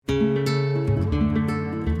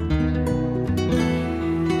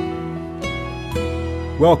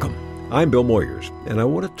Welcome. I'm Bill Moyers, and I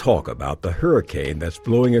want to talk about the hurricane that's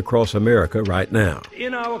blowing across America right now.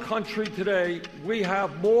 In our country today, we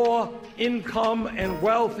have more income and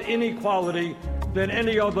wealth inequality than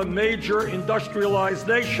any other major industrialized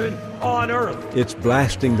nation on earth. It's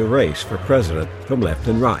blasting the race for president from left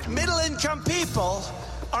and right. Middle-income people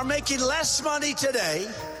are making less money today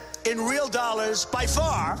in real dollars by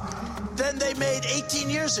far than they made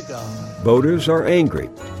 18 years ago. Voters are angry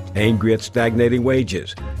at stagnating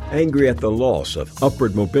wages, angry at the loss of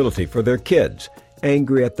upward mobility for their kids,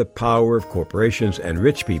 angry at the power of corporations and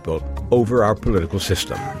rich people over our political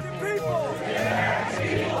system.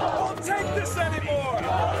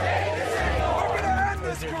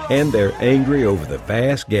 And they're angry over the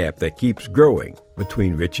vast gap that keeps growing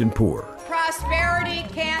between rich and poor. Prosperity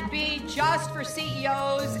can't be just for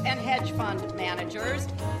CEOs and hedge fund managers.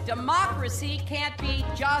 Democracy can't be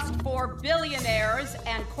just for billionaires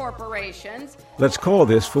and corporations. Let's call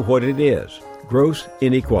this for what it is: gross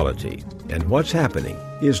inequality. And what's happening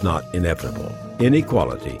is not inevitable.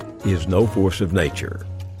 Inequality is no force of nature.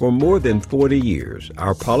 For more than 40 years,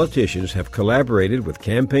 our politicians have collaborated with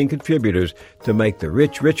campaign contributors to make the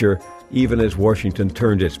rich richer, even as Washington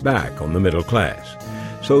turned its back on the middle class.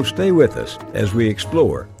 So stay with us as we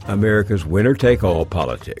explore America's winner-take-all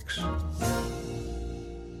politics.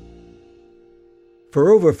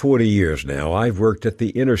 For over 40 years now, I've worked at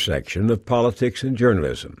the intersection of politics and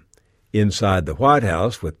journalism. Inside the White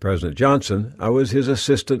House with President Johnson, I was his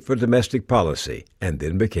assistant for domestic policy and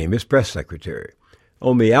then became his press secretary.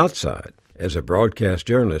 On the outside, as a broadcast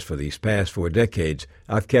journalist for these past 4 decades,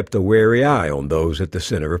 I've kept a wary eye on those at the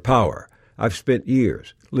center of power. I've spent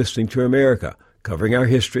years listening to America, covering our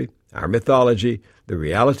history, our mythology, the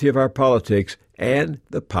reality of our politics, and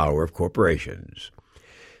the power of corporations.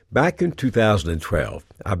 Back in 2012,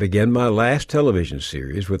 I began my last television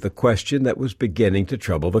series with a question that was beginning to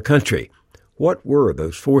trouble the country. What were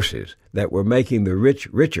those forces that were making the rich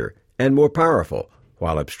richer and more powerful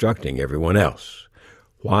while obstructing everyone else?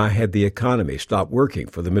 Why had the economy stopped working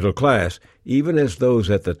for the middle class, even as those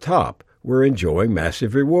at the top were enjoying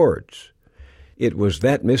massive rewards? It was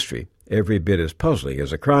that mystery, every bit as puzzling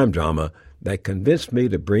as a crime drama, that convinced me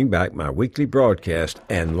to bring back my weekly broadcast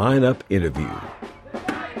and line-up interview.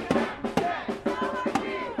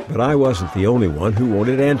 But I wasn't the only one who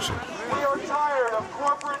wanted answers. We are tired of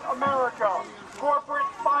corporate America, corporate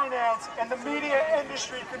finance, and the media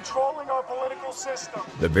industry controlling our political system.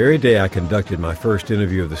 The very day I conducted my first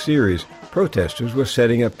interview of the series, protesters were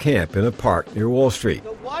setting up camp in a park near Wall Street. The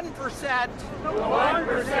 1%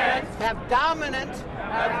 have dominant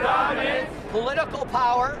political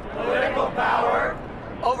power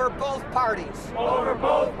over both parties.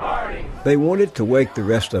 They wanted to wake the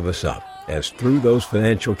rest of us up, as through those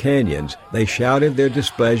financial canyons, they shouted their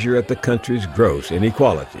displeasure at the country's gross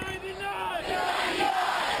inequality.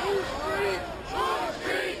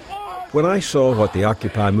 When I saw what the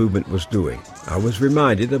Occupy movement was doing, I was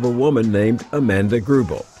reminded of a woman named Amanda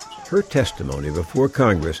Grubel. Her testimony before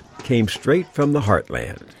Congress came straight from the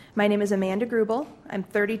heartland. My name is Amanda Grubel. I'm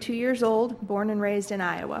 32 years old, born and raised in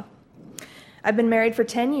Iowa. I've been married for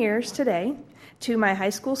 10 years today to my high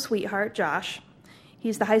school sweetheart, Josh.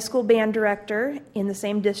 He's the high school band director in the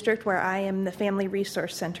same district where I am the Family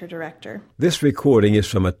Resource Center director. This recording is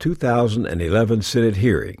from a 2011 Senate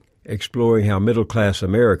hearing exploring how middle-class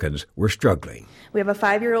Americans were struggling. We have a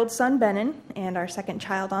 5-year-old son, Benin, and our second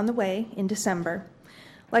child on the way in December.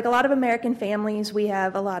 Like a lot of American families, we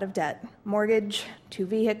have a lot of debt. Mortgage, 2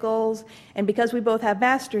 vehicles, and because we both have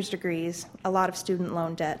master's degrees, a lot of student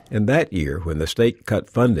loan debt. And that year, when the state cut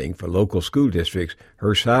funding for local school districts,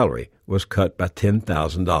 her salary was cut by $10,000.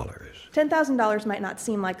 $10,000 might not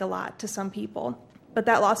seem like a lot to some people, but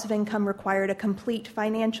that loss of income required a complete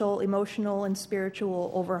financial, emotional, and spiritual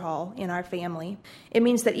overhaul in our family. It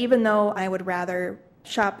means that even though I would rather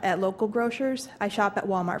shop at local grocers, I shop at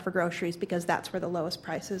Walmart for groceries because that's where the lowest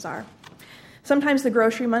prices are. Sometimes the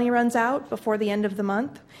grocery money runs out before the end of the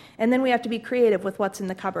month, and then we have to be creative with what's in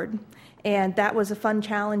the cupboard. And that was a fun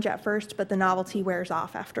challenge at first, but the novelty wears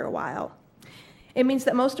off after a while. It means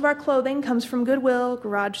that most of our clothing comes from Goodwill,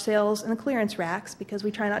 garage sales, and the clearance racks because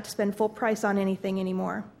we try not to spend full price on anything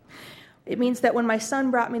anymore. It means that when my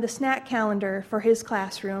son brought me the snack calendar for his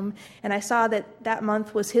classroom, and I saw that that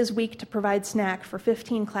month was his week to provide snack for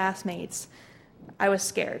 15 classmates, I was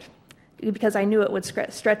scared because I knew it would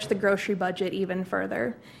stretch the grocery budget even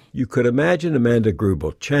further. You could imagine Amanda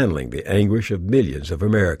Grubel channeling the anguish of millions of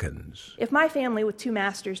Americans. If my family with 2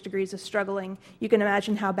 master's degrees is struggling, you can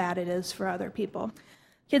imagine how bad it is for other people.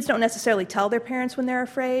 Kids don't necessarily tell their parents when they're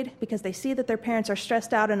afraid because they see that their parents are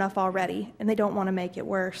stressed out enough already and they don't want to make it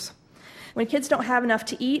worse. When kids don't have enough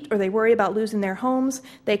to eat or they worry about losing their homes,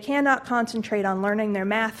 they cannot concentrate on learning their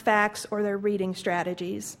math facts or their reading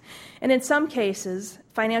strategies. And in some cases,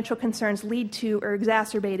 financial concerns lead to or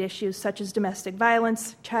exacerbate issues such as domestic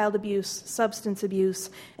violence, child abuse, substance abuse,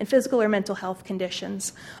 and physical or mental health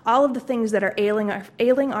conditions. All of the things that are ailing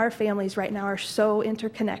our families right now are so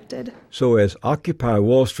interconnected. So as Occupy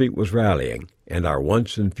Wall Street was rallying and our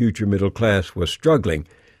once and future middle class was struggling,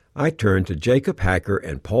 I turned to Jacob Hacker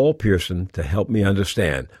and Paul Pierson to help me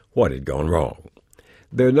understand what had gone wrong.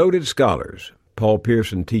 They're noted scholars. Paul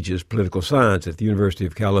Pierson teaches political science at the University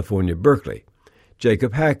of California, Berkeley.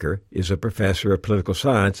 Jacob Hacker is a professor of political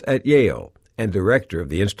science at Yale and director of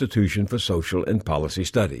the Institution for Social and Policy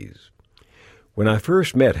Studies. When I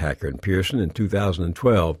first met Hacker and Pierson in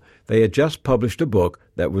 2012, they had just published a book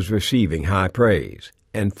that was receiving high praise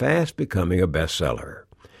and fast becoming a bestseller.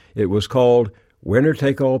 It was called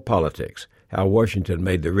Winner-Take-All Politics, How Washington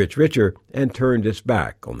Made the Rich Richer and Turned Its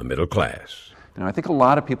Back on the Middle Class. I think a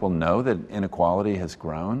lot of people know that inequality has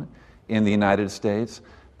grown in the United States,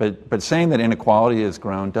 but saying that inequality has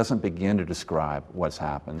grown doesn't begin to describe what's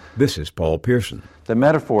happened. This is Paul Pierson. The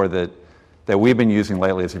metaphor that we've been using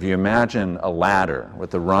lately is if you imagine a ladder with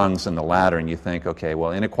the rungs in the ladder and you think, okay,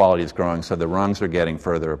 well, inequality is growing, so the rungs are getting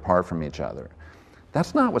further apart from each other.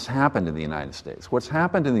 That's not what's happened in the United States. What's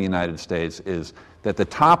happened in the United States is that the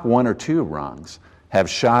top one or two rungs have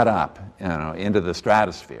shot up into the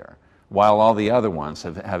stratosphere, while all the other ones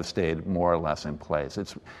have stayed more or less in place.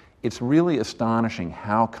 It's really astonishing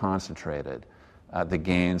how concentrated the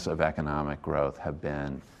gains of economic growth have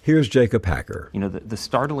been. Here's Jacob Hacker. The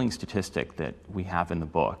startling statistic that we have in the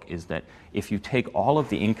book is that if you take all of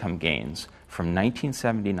the income gains from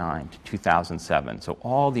 1979 to 2007, so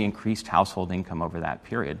all the increased household income over that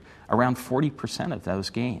period, around 40% of those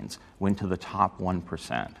gains went to the top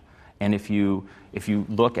 1%. And if you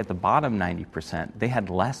look at the bottom 90%, they had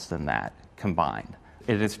less than that combined.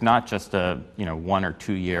 It's not just a 1 or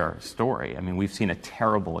 2 year story. I mean, we've seen a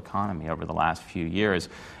terrible economy over the last few years,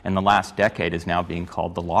 and the last decade is now being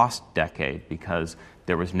called the lost decade because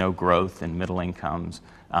there was no growth in middle incomes.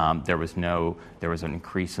 There was an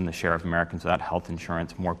increase in the share of Americans without health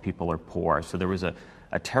insurance. More people are poor. So there was a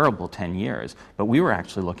terrible 10 years. But we were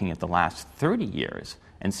actually looking at the last 30 years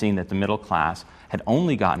and seeing that the middle class had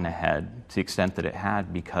only gotten ahead to the extent that it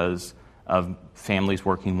had because of families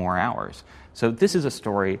working more hours. So this is a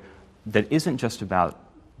story that isn't just about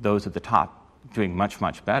those at the top doing much,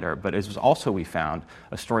 much better, but it was also, we found,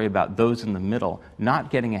 a story about those in the middle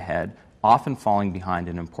not getting ahead, often falling behind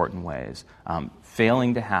in important ways,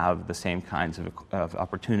 failing to have the same kinds of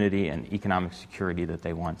opportunity and economic security that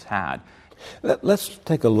they once had. Let's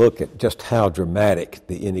take a look at just how dramatic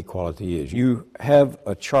the inequality is. You have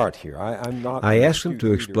a chart here. I asked them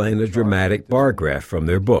to explain a dramatic bar graph from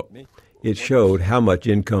their book. It showed how much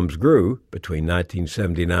incomes grew between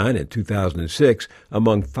 1979 and 2006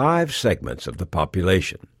 among 5 segments of the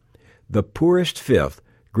population. The poorest fifth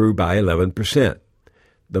grew by 11%.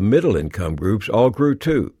 The middle income groups all grew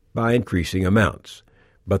too, by increasing amounts.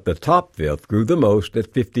 But the top fifth grew the most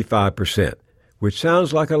at 55%, which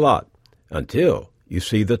sounds like a lot, until you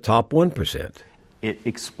see the top 1%. It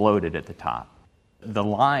exploded at the top. The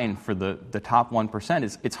line for the top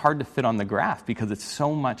 1% it's hard to fit on the graph because it's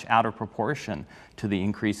so much out of proportion to the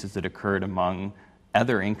increases that occurred among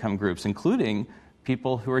other income groups, including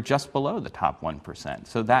people who are just below the top 1%.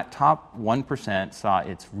 So that top 1% saw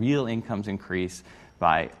its real incomes increase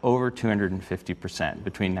by over 250%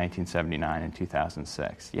 between 1979 and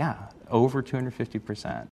 2006. Yeah, over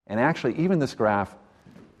 250%. And actually, even this graph,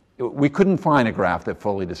 we couldn't find a graph that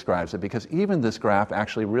fully describes it because even this graph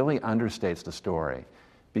actually really understates the story.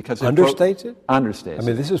 Because understates it? Understates it. I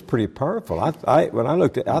mean, this is pretty powerful. When I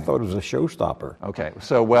looked at it, I thought it was a showstopper. Okay,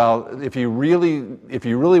 so well, if you really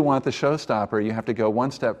want the showstopper, you have to go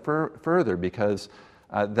one step further because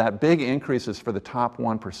that big increase is for the top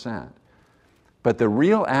 1%. But the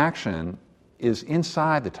real action is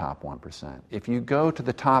inside the top 1%. If you go to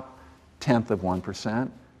the top 10th of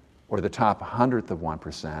 1%, or the top 100th of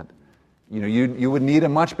 1%, you would need a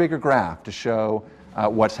much bigger graph to show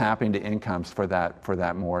what's happening to incomes for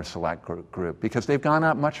that more select group because they've gone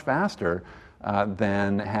up much faster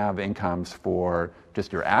than have incomes for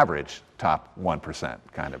just your average top 1%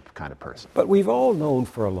 kind of person. But we've all known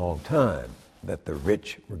for a long time that the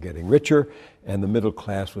rich were getting richer and the middle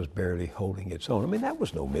class was barely holding its own. I mean, that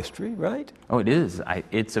was no mystery, right? Oh, it is.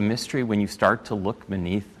 It's a mystery when you start to look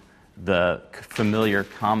beneath the familiar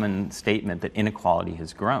common statement that inequality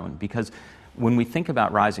has grown. Because when we think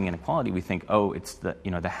about rising inequality, we think, it's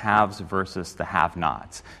the haves versus the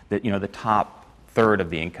have-nots. That the top third of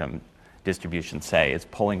the income distribution say. It's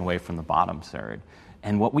pulling away from the bottom third.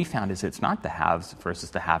 And what we found is it's not the haves versus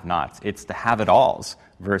the have-nots. It's the have-it-alls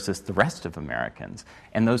versus the rest of Americans.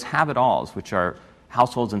 And those have-it-alls, which are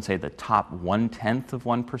households in, say, the top 1/10 of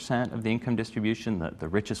 1% of the income distribution, the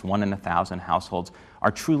richest 1 in 1,000 households,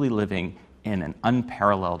 are truly living in an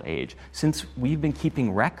unparalleled age. Since we've been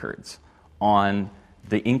keeping records on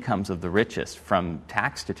the incomes of the richest from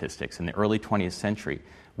tax statistics in the early 20th century,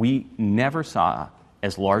 we never saw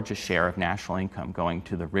as large a share of national income going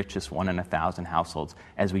to the richest 1 in 1,000 households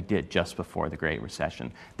as we did just before the Great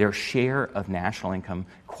Recession. Their share of national income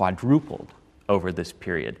quadrupled over this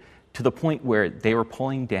period, to the point where they were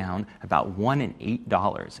pulling down about $1 in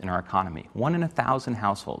 $8 in our economy. 1 in 1,000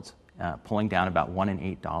 households pulling down about $1 in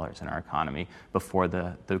 $8 in our economy before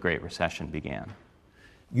the Great Recession began.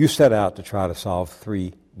 You set out to try to solve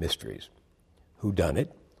three mysteries. Who done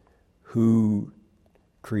it? Who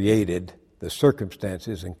created the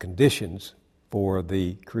circumstances and conditions for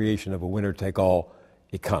the creation of a winner-take-all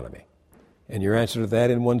economy? And your answer to that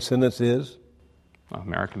in one sentence is? Well,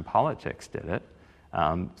 American politics did it.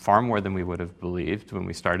 Far more than we would have believed when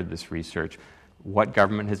we started this research. What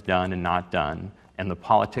government has done and not done, and the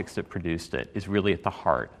politics that produced it, is really at the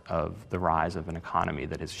heart of the rise of an economy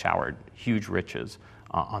that has showered huge riches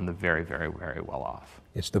on the very, very, very well off.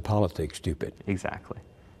 It's the politics, stupid. Exactly.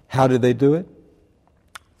 How did they do it?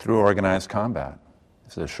 Through organized combat,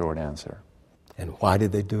 is the short answer. And why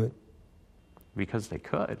did they do it? Because they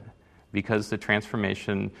could. Because the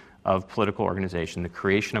transformation of political organization, the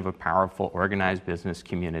creation of a powerful organized business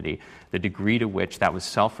community, the degree to which that was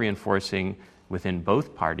self-reinforcing within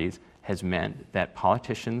both parties has meant that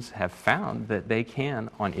politicians have found that they can,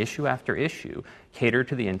 on issue after issue, cater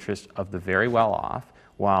to the interests of the very well-off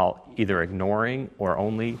while either ignoring or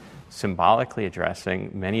only symbolically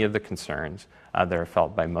addressing many of the concerns that are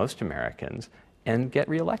felt by most Americans, and get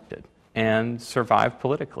reelected and survive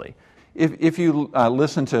politically. If you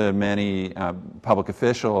listen to many public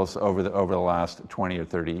officials over the last 20 or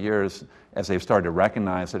 30 years, as they've started to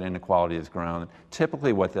recognize that inequality has grown,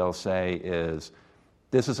 typically what they'll say is,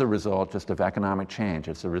 this is a result just of economic change.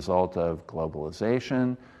 It's a result of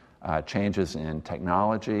globalization, changes in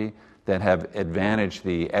technology that have advantaged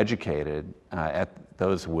the educated at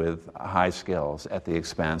those with high skills at the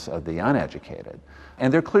expense of the uneducated.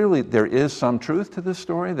 And there is some truth to this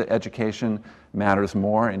story, that education matters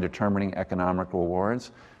more in determining economic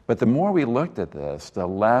rewards. But the more we looked at this, the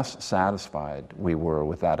less satisfied we were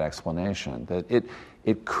with that explanation, that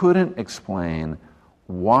it couldn't explain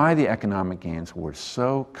why the economic gains were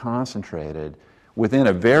so concentrated within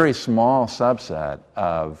a very small subset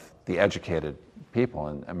of the educated people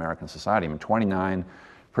in American society. I mean, 29%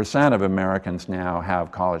 of Americans now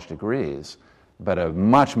have college degrees, but a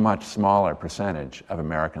much, much smaller percentage of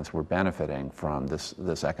Americans were benefiting from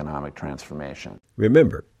this economic transformation.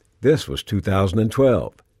 Remember, this was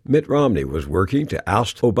 2012. Mitt Romney was working to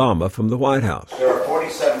oust Obama from the White House. There are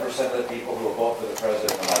 47% of the people who will vote for the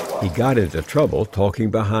president no matter what. He got into trouble talking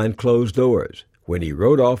behind closed doors when he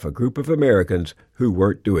wrote off a group of Americans who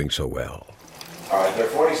weren't doing so well. All right, there are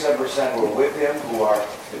 47% who are with him, who are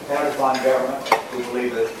dependent upon government, who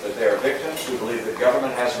believe that they are victims, who believe that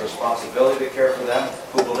government has a responsibility to care for them,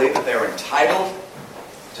 who believe that they're entitled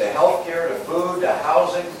to health care, to food, to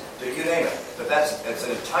housing, to you name it. But it's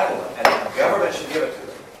an entitlement, and the government should give it to them.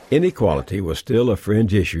 Inequality was still a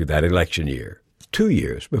fringe issue that election year, 2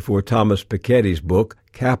 years before Thomas Piketty's book,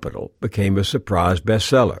 Capital, became a surprise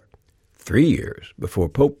bestseller. 3 years before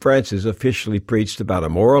Pope Francis officially preached about a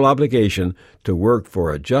moral obligation to work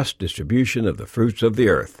for a just distribution of the fruits of the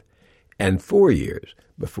earth. And 4 years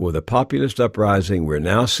before the populist uprising we're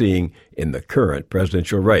now seeing in the current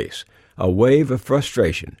presidential race, a wave of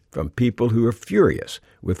frustration from people who are furious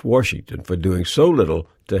with Washington for doing so little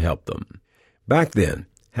to help them. Back then,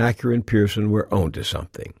 Hacker and Pearson were onto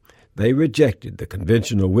something. They rejected the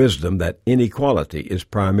conventional wisdom that inequality is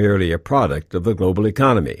primarily a product of the global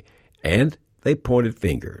economy, and they pointed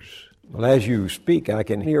fingers. Well, as you speak, I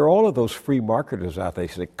can hear all of those free marketers out there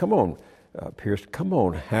say, come on, Pearson, come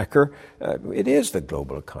on, Hacker. It is the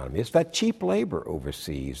global economy. It's that cheap labor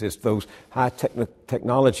overseas. It's those high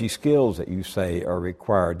technology skills that you say are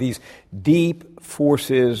required. These deep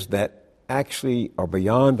forces that actually are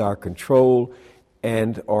beyond our control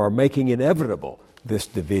and are making inevitable this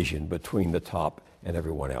division between the top and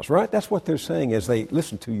everyone else, right? That's what they're saying as they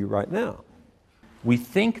listen to you right now. We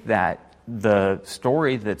think that the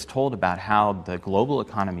story that's told about how the global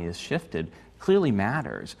economy has shifted clearly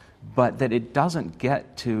matters, but that it doesn't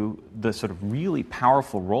get to the sort of really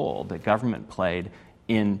powerful role that government played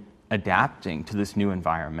in adapting to this new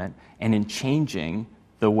environment and in changing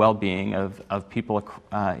the well-being of people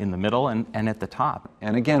in the middle and at the top.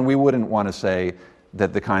 And again, we wouldn't want to say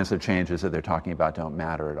that the kinds of changes that they're talking about don't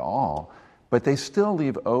matter at all, but they still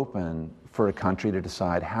leave open for a country to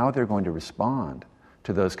decide how they're going to respond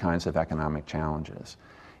to those kinds of economic challenges.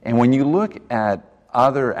 And when you look at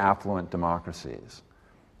other affluent democracies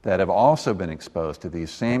that have also been exposed to these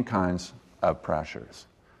same kinds of pressures,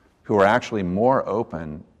 who are actually more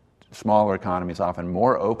open, smaller economies often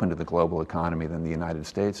more open to the global economy than the United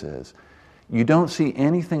States is, you don't see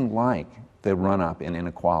anything like the run-up in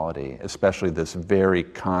inequality, especially this very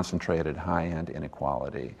concentrated high-end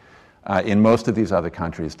inequality, in most of these other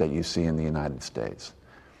countries that you see in the United States,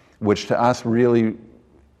 which to us really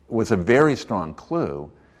was a very strong clue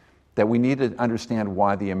that we need to understand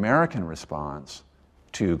why the American response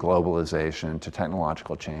to globalization, to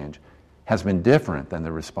technological change, has been different than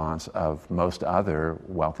the response of most other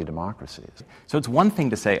wealthy democracies. So it's one thing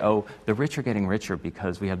to say, oh, the rich are getting richer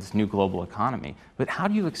because we have this new global economy. But how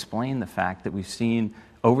do you explain the fact that we've seen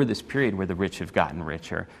over this period where the rich have gotten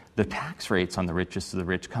richer, the tax rates on the richest of the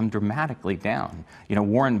rich come dramatically down? You know,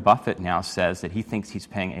 Warren Buffett now says that he thinks he's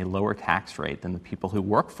paying a lower tax rate than the people who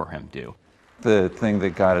work for him do. The thing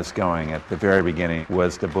that got us going at the very beginning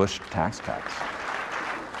was the Bush tax cuts.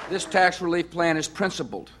 This tax relief plan is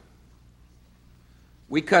principled.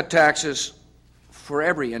 We cut taxes for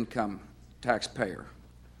every income taxpayer.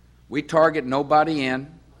 We target nobody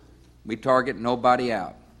in, we target nobody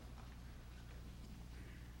out.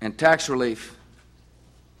 And tax relief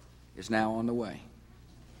is now on the way.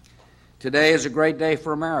 Today is a great day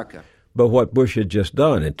for America. But what Bush had just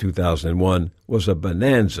done in 2001 was a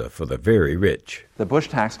bonanza for the very rich. The Bush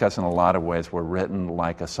tax cuts in a lot of ways were written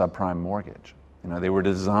like a subprime mortgage. You know, they were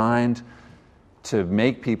designed to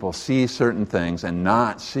make people see certain things and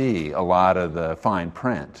not see a lot of the fine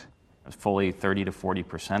print. Fully 30 to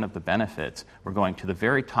 40% of the benefits were going to the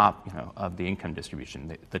very top, of the income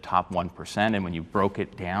distribution, the top 1%. And when you broke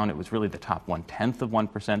it down, it was really the top 1/10 of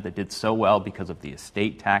 1% that did so well because of the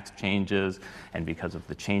estate tax changes and because of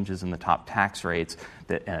the changes in the top tax rates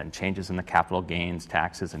and changes in the capital gains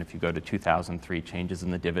taxes. And if you go to 2003, changes in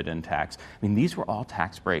the dividend tax. I mean, these were all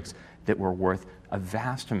tax breaks that were worth a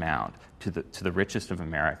vast amount to the richest of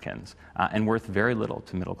Americans and worth very little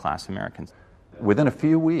to middle-class Americans. Within a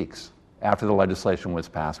few weeks after the legislation was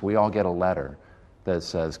passed, we all get a letter that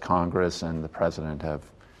says Congress and the President have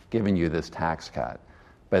given you this tax cut.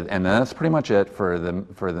 And that's pretty much it for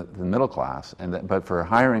the middle class. But for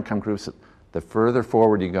higher income groups, the further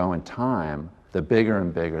forward you go in time, the bigger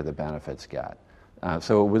and bigger the benefits get.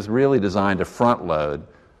 So it was really designed to front load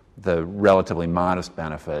the relatively modest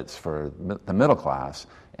benefits for the middle class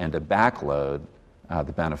and to backload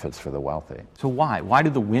the benefits for the wealthy. So why? Why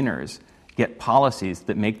do the winners get policies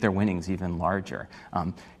that make their winnings even larger?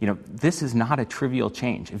 This is not a trivial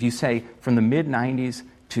change. If you say from the mid-90s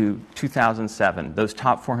to 2007, those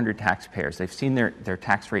top 400 taxpayers, they've seen their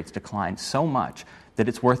tax rates decline so much that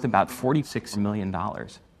it's worth about $46 million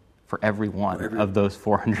for every one of those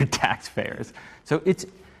 400 taxpayers. So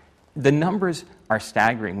the numbers are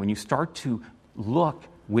staggering when you start to look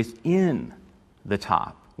within the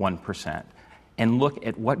top 1% and look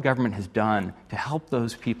at what government has done to help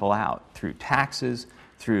those people out through taxes,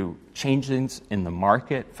 through changes in the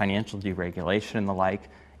market, financial deregulation and the like,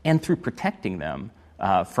 and through protecting them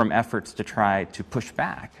from efforts to try to push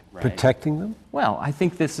back. Right? Protecting them? Well, I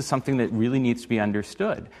think this is something that really needs to be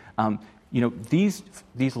understood.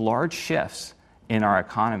 These large shifts in our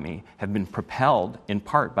economy have been propelled in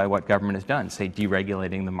part by what government has done, say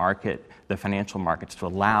deregulating the market, the financial markets, to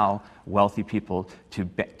allow wealthy people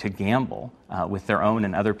to gamble with their own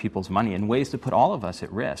and other people's money in ways to put all of us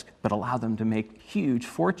at risk, but allow them to make huge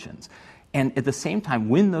fortunes. And at the same time,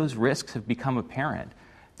 when those risks have become apparent,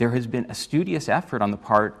 there has been a studious effort on the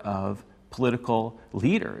part of political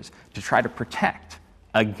leaders to try to protect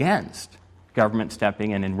against government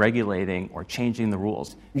stepping in and regulating or changing the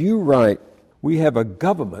rules. You write, we have a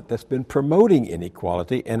government that's been promoting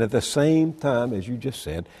inequality and at the same time, as you just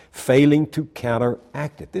said, failing to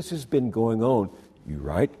counteract it. This has been going on, you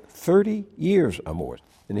write, 30 years or more.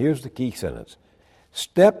 And here's the key sentence.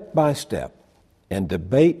 Step by step and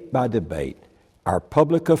debate by debate, our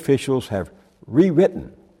public officials have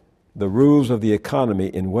rewritten the rules of the economy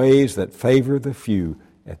in ways that favor the few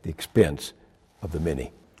at the expense of the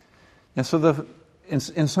many. And so in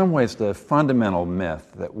some ways, the fundamental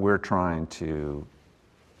myth that we're trying to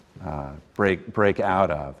break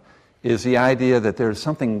out of is the idea that there's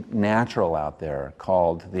something natural out there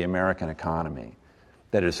called the American economy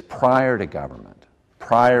that is prior to government,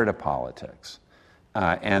 prior to politics,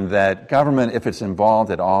 And that government, if it's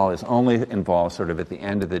involved at all, is only involved sort of at the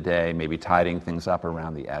end of the day, maybe tidying things up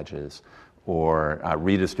around the edges or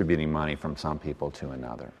redistributing money from some people to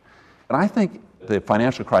another. And I think the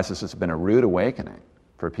financial crisis has been a rude awakening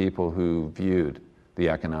for people who viewed the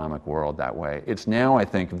economic world that way. It's now, I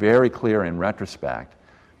think, very clear in retrospect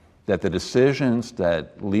that the decisions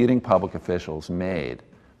that leading public officials made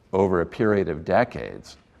over a period of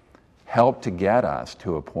decades helped to get us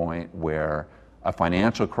to a point where a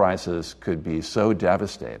financial crisis could be so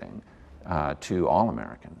devastating to all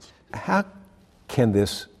Americans. How can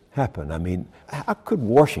this happen? I mean, how could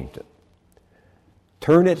Washington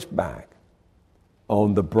turn its back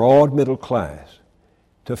on the broad middle class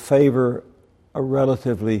to favor a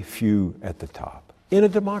relatively few at the top in a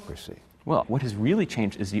democracy? Well, what has really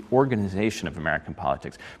changed is the organization of American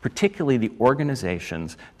politics, particularly the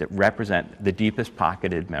organizations that represent the deepest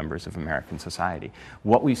pocketed members of American society.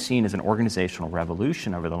 What we've seen is an organizational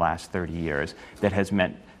revolution over the last 30 years that has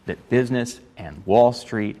meant that business and Wall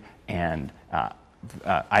Street and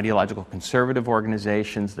ideological conservative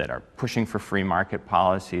organizations that are pushing for free market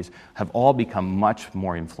policies have all become much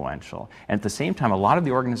more influential. And at the same time, a lot of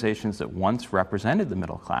the organizations that once represented the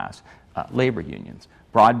middle class, labor unions,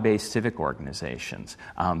 broad-based civic organizations,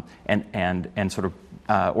 and sort of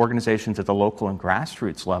organizations at the local and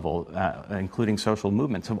grassroots level, including social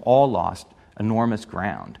movements, have all lost enormous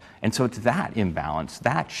ground. And so it's that imbalance,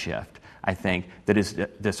 that shift, I think, that is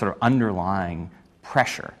the sort of underlying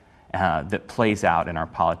pressure that plays out in our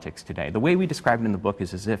politics today. The way we describe it in the book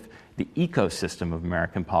is as if the ecosystem of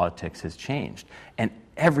American politics has changed. And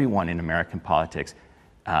everyone in American politics,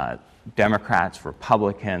 Democrats,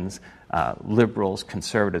 Republicans, liberals,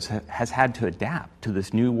 conservatives, has had to adapt to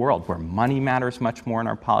this new world where money matters much more in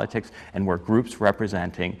our politics and where groups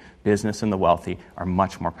representing business and the wealthy are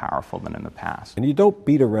much more powerful than in the past. And you don't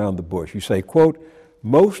beat around the bush. You say, quote,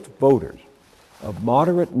 most voters of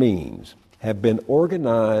moderate means have been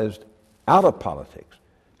organized out of politics,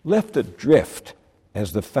 left adrift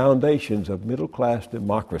as the foundations of middle-class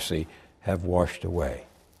democracy have washed away.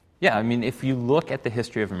 Yeah, I mean, if you look at the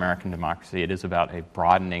history of American democracy, it is about a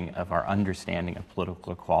broadening of our understanding of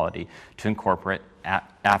political equality to incorporate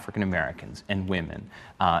African Americans and women,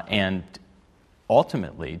 and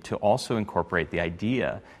ultimately to also incorporate the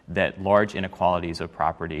idea that large inequalities of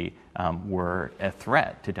property were a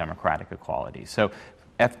threat to democratic equality. So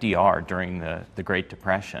FDR, during the Great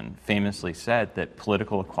Depression, famously said that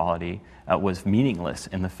political equality was meaningless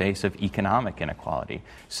in the face of economic inequality.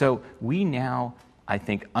 So we now, I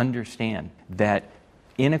think, understand that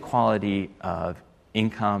inequality of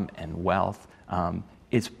income and wealth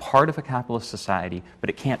is part of a capitalist society, but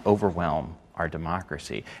it can't overwhelm our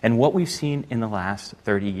democracy. And what we've seen in the last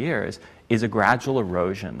 30 years is a gradual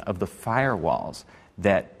erosion of the firewalls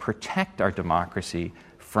that protect our democracy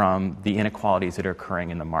from the inequalities that are occurring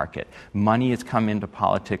in the market. Money has come into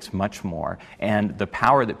politics much more, and the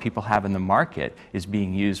power that people have in the market is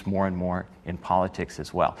being used more and more in politics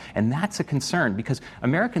as well. And that's a concern because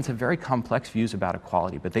Americans have very complex views about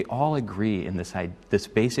equality, but they all agree in this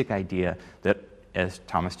basic idea that, as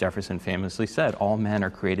Thomas Jefferson famously said, all men are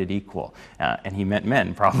created equal. And he meant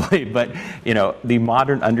men, probably, but the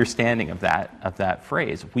modern understanding of that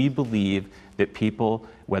phrase, we believe that people,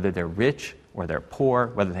 whether they're rich or they're poor,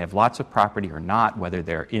 whether they have lots of property or not, whether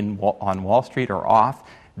they're on Wall Street or off,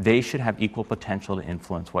 they should have equal potential to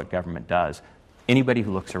influence what government does. Anybody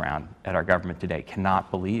who looks around at our government today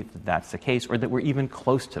cannot believe that that's the case or that we're even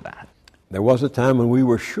close to that. There was a time when we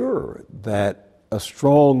were sure that a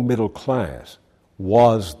strong middle class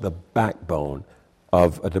was the backbone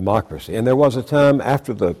of a democracy. And there was a time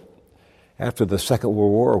after the Second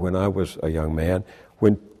World War, when I was a young man,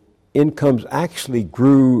 when incomes actually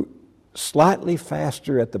grew slightly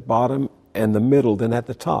faster at the bottom and the middle than at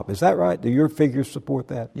the top. Is that right? Do your figures support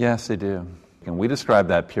that? Yes, they do. And we describe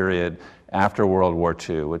that period after World War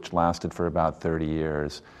II, which lasted for about 30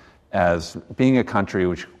 years, as being a country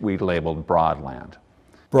which we labeled broadland.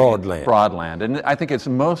 Broadland. Broadland. And I think it's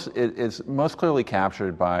most clearly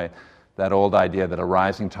captured by that old idea that a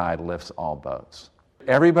rising tide lifts all boats.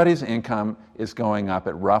 Everybody's income is going up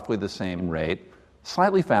at roughly the same rate,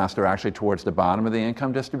 slightly faster actually towards the bottom of the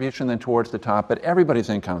income distribution than towards the top, but everybody's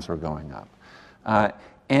incomes were going up.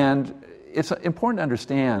 And it's important to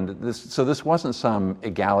understand this. So this wasn't some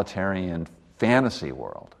egalitarian fantasy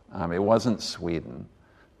world. It wasn't Sweden.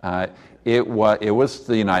 It was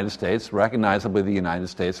the United States, recognizably the United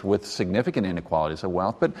States, with significant inequalities of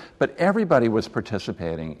wealth, but everybody was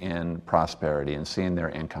participating in prosperity and seeing their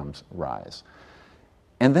incomes rise.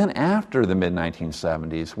 And then after the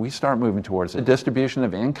mid-1970s, we start moving towards a distribution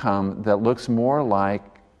of income that looks more like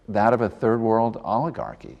that of a third world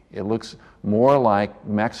oligarchy. It looks more like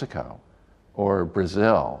Mexico or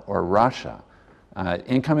Brazil or Russia.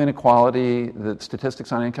 Income inequality, the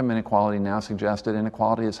statistics on income inequality now suggest that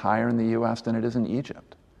inequality is higher in the U.S. than it is in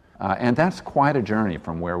Egypt. And that's quite a journey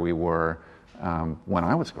from where we were when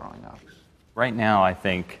I was growing up. Right now, I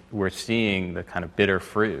think we're seeing the kind of bitter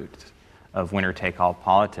fruit of winner-take-all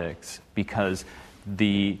politics because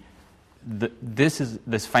this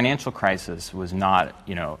financial crisis was not,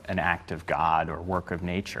 an act of God or work of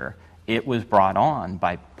nature. It was brought on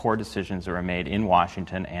by poor decisions that were made in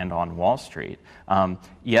Washington and on Wall Street.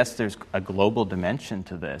 Yes, there's a global dimension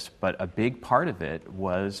to this, but a big part of it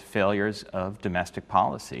was failures of domestic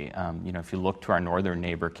policy. If you look to our northern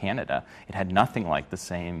neighbor, Canada, it had nothing like the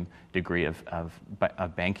same degree of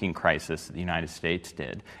banking crisis that the United States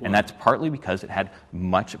did. And that's partly because it had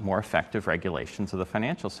much more effective regulations of the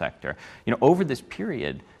financial sector. Over this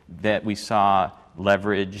period that we saw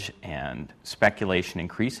leverage and speculation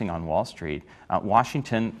increasing on Wall Street,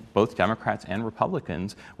 Washington, both Democrats and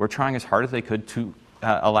Republicans, were trying as hard as they could to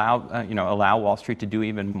allow Wall Street to do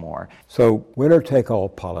even more. So winner-take-all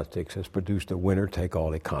politics has produced a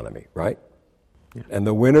winner-take-all economy, right? Yeah. And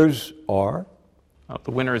the winners are?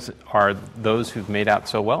 The winners are those who've made out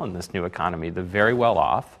so well in this new economy, the very well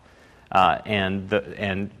off,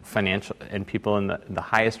 and financial and people in the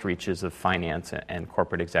highest reaches of finance and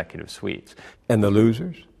corporate executive suites. And the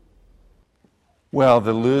losers? Well,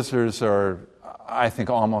 the losers are, I think,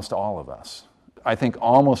 almost all of us. I think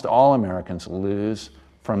almost all Americans lose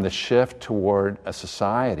from the shift toward a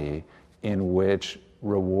society in which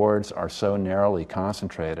rewards are so narrowly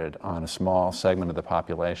concentrated on a small segment of the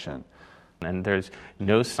population. And there's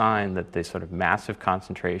no sign that the sort of massive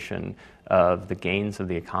concentration of the gains of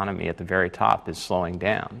the economy at the very top is slowing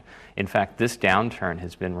down. In fact, this downturn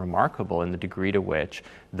has been remarkable in the degree to which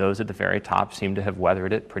those at the very top seem to have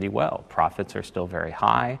weathered it pretty well. Profits are still very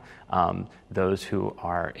high. Those who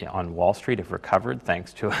are on Wall Street have recovered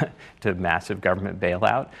thanks to massive government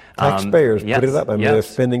bailout. Taxpayers put it up. They're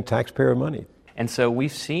spending taxpayer money. And so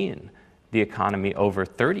we've seen the economy over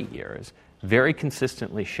 30 years very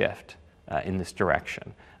consistently shift in this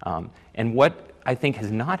direction. And what I think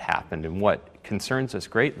has not happened and what concerns us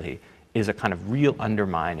greatly is a kind of real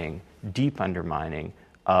undermining, deep undermining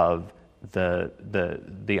of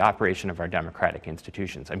the operation of our democratic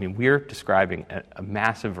institutions. I mean, we're describing a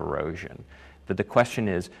massive erosion. But the question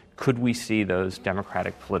is, could we see those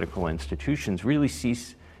democratic political institutions really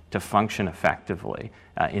cease to function effectively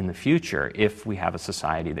in the future if we have a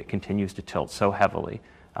society that continues to tilt so heavily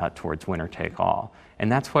towards winner-take-all?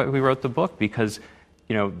 And that's why we wrote the book, because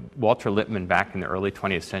Walter Lippmann back in the early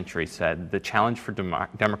 20th century said the challenge for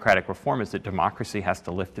democratic reform is that democracy has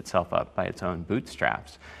to lift itself up by its own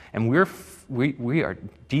bootstraps. And we are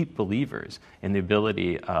deep believers in the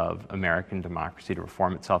ability of American democracy to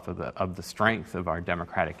reform itself of the strength of our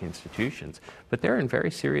democratic institutions. But they're in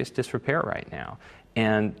very serious disrepair right now.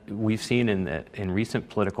 And we've seen in recent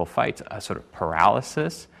political fights a sort of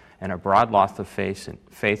paralysis and a broad loss of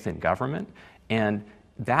faith in government. And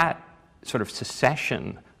that sort of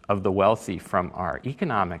secession of the wealthy from our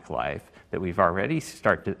economic life that we've already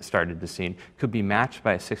started to see could be matched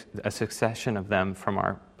by a succession of them from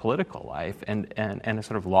our political life and a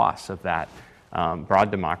sort of loss of that broad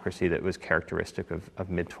democracy that was characteristic of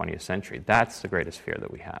mid-20th century. That's the greatest fear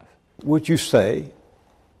that we have. Would you say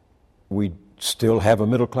we still have a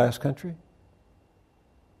middle-class country?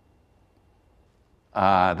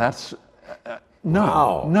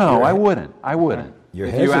 No, I wouldn't.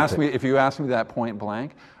 If you ask me that point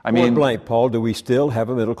blank, point blank, Paul, do we still have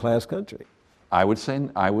a middle class country? I would say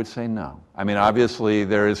no. I mean, obviously,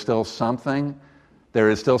 there is still something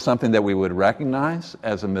that we would recognize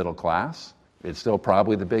as a middle class. It's still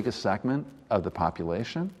probably the biggest segment of the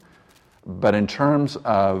population, but in terms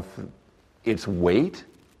of its weight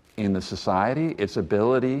in the society, its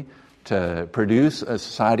ability to produce a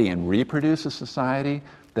society and reproduce a society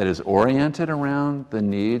that is oriented around the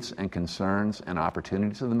needs and concerns and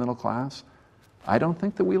opportunities of the middle class, I don't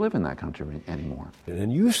think that we live in that country anymore.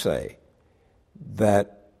 And you say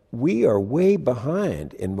that we are way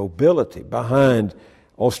behind in mobility, behind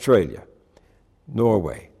Australia,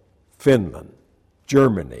 Norway, Finland,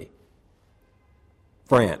 Germany,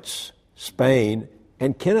 France, Spain,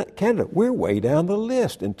 and Canada. We're way down the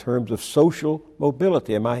list in terms of social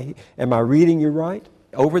mobility. Am I reading you right?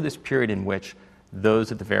 Over this period in which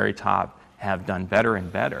those at the very top have done better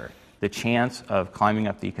and better, the chance of climbing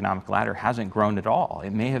up the economic ladder hasn't grown at all. It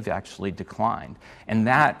may have actually declined. And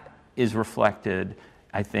that is reflected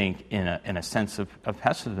I think, in a sense of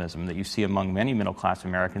pessimism that you see among many middle-class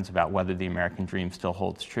Americans about whether the American dream still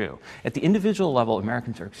holds true. At the individual level,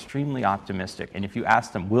 Americans are extremely optimistic, and if you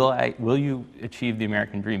ask them, will you achieve the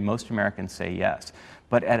American dream, most Americans say yes.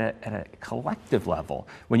 But at a collective level,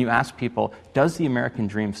 when you ask people, does the American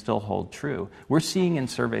dream still hold true, we're seeing in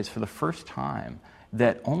surveys for the first time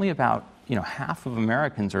that only about half of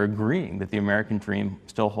Americans are agreeing that the American dream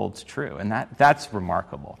still holds true, and that's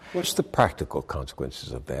remarkable. What's the practical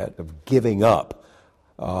consequences of that, of giving up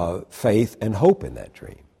faith and hope in that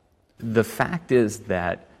dream? The fact is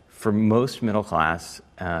that for most middle-class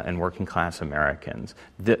and working-class Americans,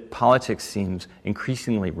 that politics seems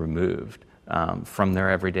increasingly removed from their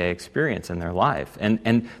everyday experience in their life.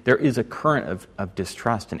 And there is a current of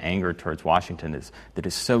distrust and anger towards Washington that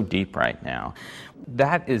is so deep right now.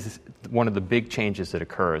 That is one of the big changes that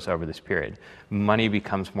occurs over this period. Money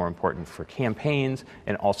becomes more important for campaigns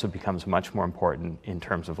and also becomes much more important in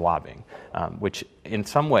terms of lobbying, which in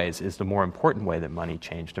some ways is the more important way that money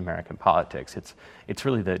changed American politics. It's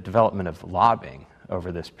really the development of lobbying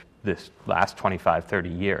over this last 25, 30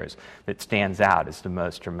 years that stands out as the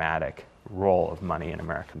most dramatic role of money in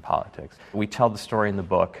American politics. We tell the story in the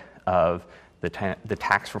book of the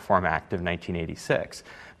Tax Reform Act of 1986,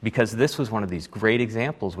 because this was one of these great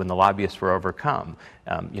examples when the lobbyists were overcome.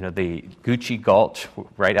 The Gucci Gulch,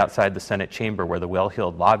 right outside the Senate chamber where the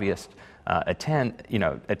well-heeled lobbyists attend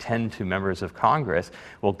to members of Congress.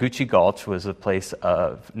 Well, Gucci Gulch was a place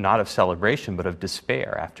of not of celebration but of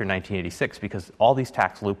despair after 1986 because all these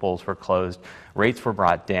tax loopholes were closed, rates were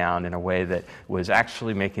brought down in a way that was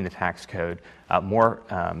actually making the tax code more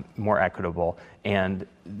equitable, and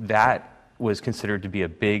that was considered to be a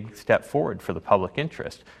big step forward for the public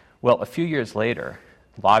interest. Well, a few years later,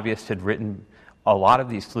 lobbyists had written a lot of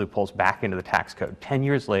these loopholes back into the tax code. 10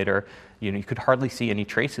 years later, you could hardly see any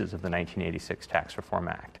traces of the 1986 Tax Reform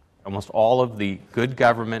Act. Almost all of the good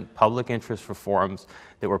government, public interest reforms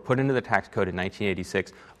that were put into the tax code in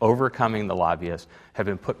 1986, overcoming the lobbyists, have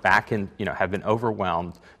been put back in, have been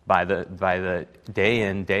overwhelmed by the day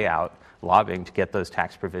in, day out lobbying to get those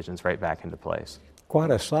tax provisions right back into place.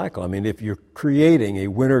 Quite a cycle. I mean, if you're creating a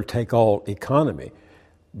winner-take-all economy,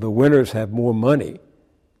 the winners have more money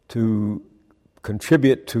to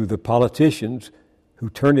contribute to the politicians who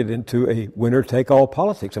turn it into a winner-take-all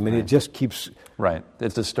politics. I mean, It just keeps... Right.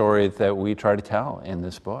 It's a story that we try to tell in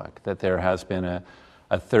this book, that there has been a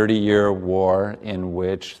 30-year war in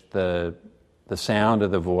which the sound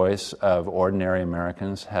of the voice of ordinary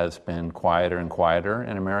Americans has been quieter and quieter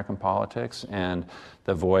in American politics, and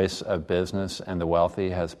the voice of business and the wealthy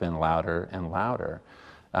has been louder and louder.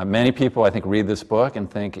 Many people, I think, read this book and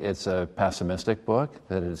think it's a pessimistic book,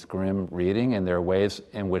 that it's grim reading, and there are ways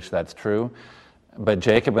in which that's true. But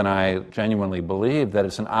Jacob and I genuinely believe that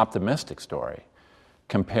it's an optimistic story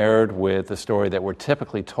compared with the story that we're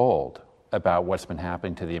typically told about what's been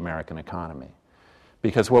happening to the American economy.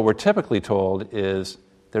 Because what we're typically told is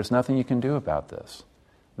there's nothing you can do about this,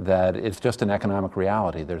 that it's just an economic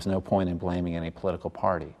reality. There's no point in blaming any political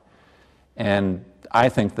party. And I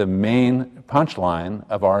think the main punchline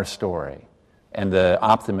of our story and the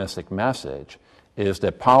optimistic message is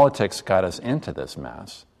that politics got us into this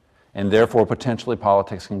mess, and therefore potentially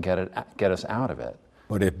politics can get us out of it.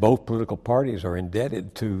 But if both political parties are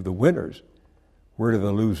indebted to the winners, where do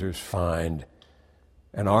the losers find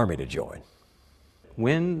an army to join?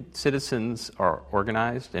 When citizens are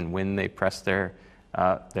organized and when they press their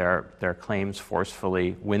claims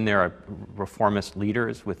forcefully, when there are reformist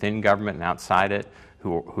leaders within government and outside it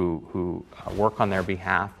who work on their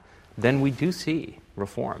behalf, then we do see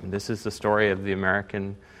reform. This is the story of the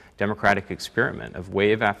American democratic experiment of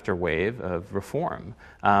wave after wave of reform,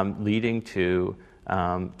 leading to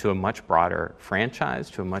a much broader franchise,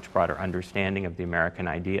 to a much broader understanding of the American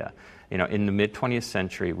idea. In the mid-20th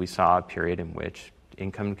century, we saw a period in which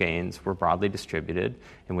income gains were broadly distributed,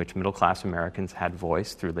 in which middle-class Americans had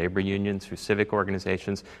voice through labor unions, through civic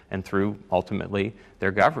organizations, and through, ultimately, their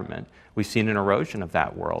government. We've seen an erosion of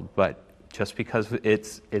that world, but just because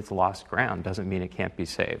it's lost ground doesn't mean it can't be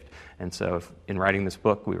saved. And so in writing this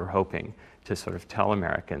book, we were hoping to sort of tell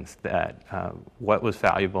Americans that what was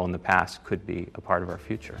valuable in the past could be a part of our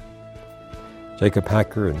future. Jacob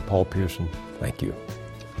Hacker and Paul Pierson, thank you.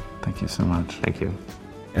 Thank you so much. Thank you.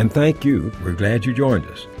 And thank you. We're glad you joined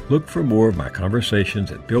us. Look for more of my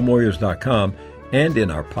conversations at BillMoyers.com and in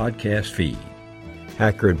our podcast feed.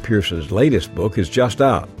 Hacker and Pierson's latest book is just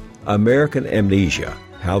out, American Amnesia,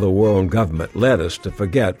 How the War on Government Led Us to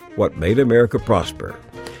Forget What Made America Prosper.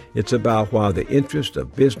 It's about why the interests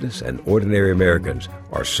of business and ordinary Americans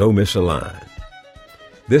are so misaligned.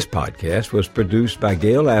 This podcast was produced by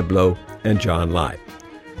Gail Abloh and John Light.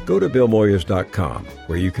 Go to BillMoyers.com,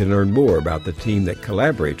 where you can learn more about the team that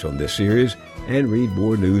collaborates on this series and read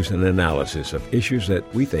more news and analysis of issues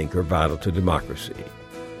that we think are vital to democracy.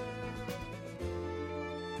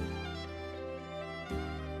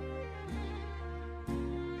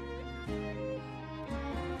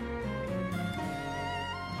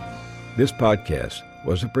 This podcast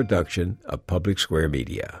was a production of Public Square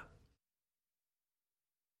Media.